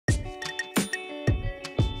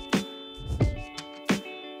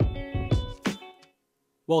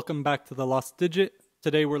Welcome back to the Lost Digit.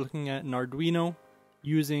 Today we're looking at an Arduino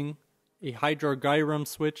using a Hydrargyrum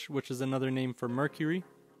switch, which is another name for Mercury.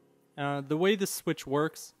 The way this switch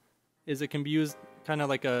works is it can be used kind of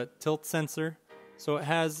like a tilt sensor. So it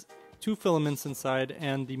has two filaments inside,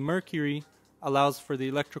 and the Mercury allows for the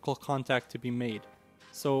electrical contact to be made.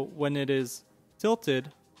 So when it is tilted,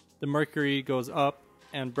 the Mercury goes up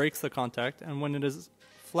and breaks the contact, and when it is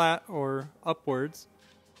flat or upwards,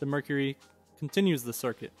 the Mercury continues the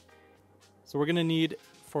circuit. So we're going to need,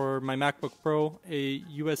 for my MacBook Pro, a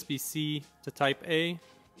USB-C to Type A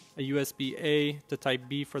USB-A to Type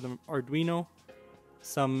B for the Arduino,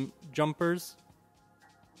 some jumpers,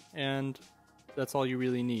 and that's all you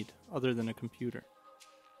really need other than a computer.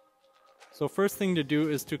 So first thing to do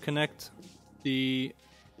is to connect the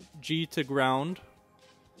G to ground,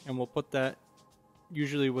 and we'll put that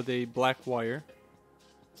usually with a black wire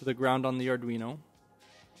to the ground on the Arduino.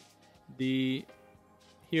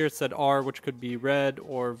 Here it said R, which could be red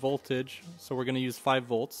or voltage, so we're going to use 5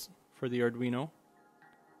 volts for the Arduino.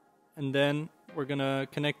 And then we're going to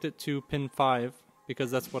connect it to pin 5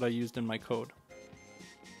 because that's what I used in my code.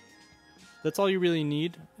 That's all you really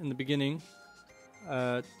need in the beginning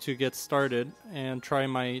to get started and try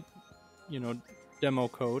my demo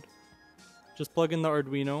code. Just plug in the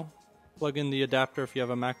Arduino, plug in the adapter if you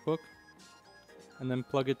have a MacBook, and then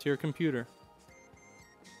plug it to your computer.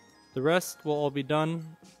 The rest will all be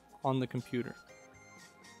done on the computer.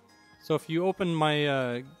 So if you open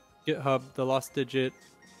my GitHub, the Lost Digit,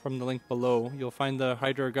 from the link below, you'll find the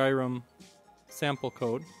Hydrargyrum sample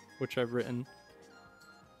code, which I've written.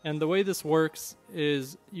 And the way this works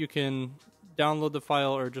is you can download the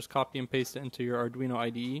file or just copy and paste it into your Arduino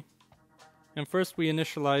IDE. And first we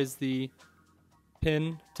initialize the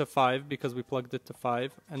pin to 5 because we plugged it to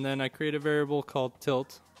 5, and then I create a variable called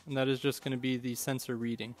tilt, and that is just going to be the sensor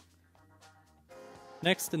reading.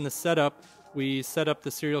 Next, in the setup, we set up the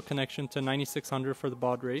serial connection to 9600 for the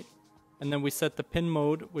baud rate, and then we set the pin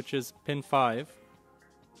mode, which is pin 5,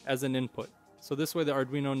 as an input. So this way the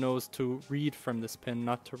Arduino knows to read from this pin,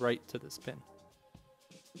 not to write to this pin.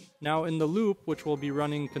 Now in the loop, which will be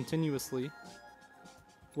running continuously,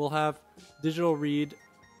 we'll have digital read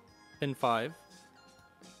pin 5.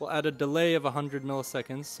 We'll add a delay of 100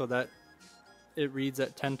 milliseconds so that it reads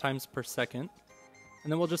at 10 times per second.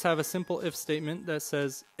 And then we'll just have a simple if statement that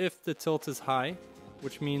says if the tilt is high,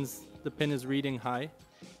 which means the pin is reading high,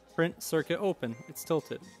 print circuit open, it's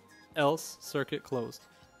tilted, else circuit closed.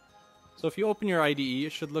 So if you open your IDE,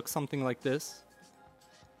 it should look something like this.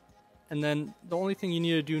 And then the only thing you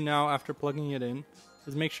need to do now after plugging it in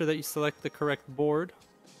is make sure that you select the correct board.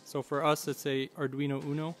 So for us it's a Arduino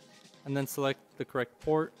Uno, and then select the correct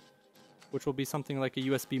port, which will be something like a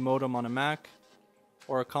USB modem on a Mac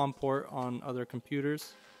or a COM port on other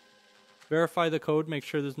computers. Verify the code, make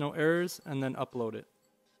sure there's no errors, and then upload it.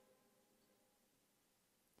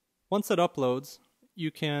 Once it uploads, you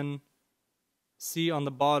can see on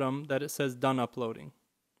the bottom that it says done uploading.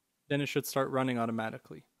 Then it should start running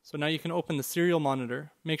automatically. So now you can open the serial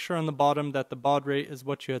monitor, make sure on the bottom that the baud rate is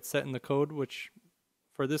what you had set in the code, which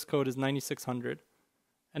for this code is 9600.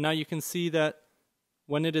 And now you can see that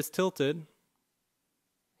when it is tilted,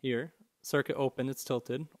 here, circuit open, it's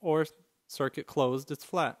tilted, or circuit closed, it's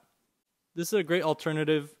flat. This is a great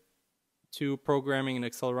alternative to programming an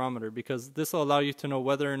accelerometer because this will allow you to know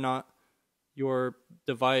whether or not your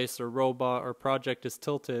device or robot or project is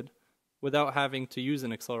tilted without having to use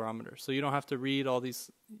an accelerometer. So you don't have to read all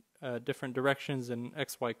these different directions and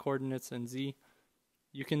XY coordinates and Z.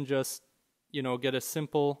 You can just, get a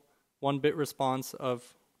simple 1-bit response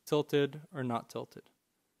of tilted or not tilted.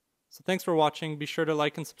 So thanks for watching. Be sure to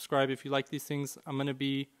like and subscribe if you like these things. I'm going to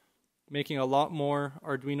be making a lot more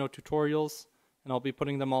Arduino tutorials, and I'll be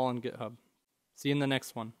putting them all on GitHub. See you in the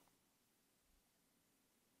next one.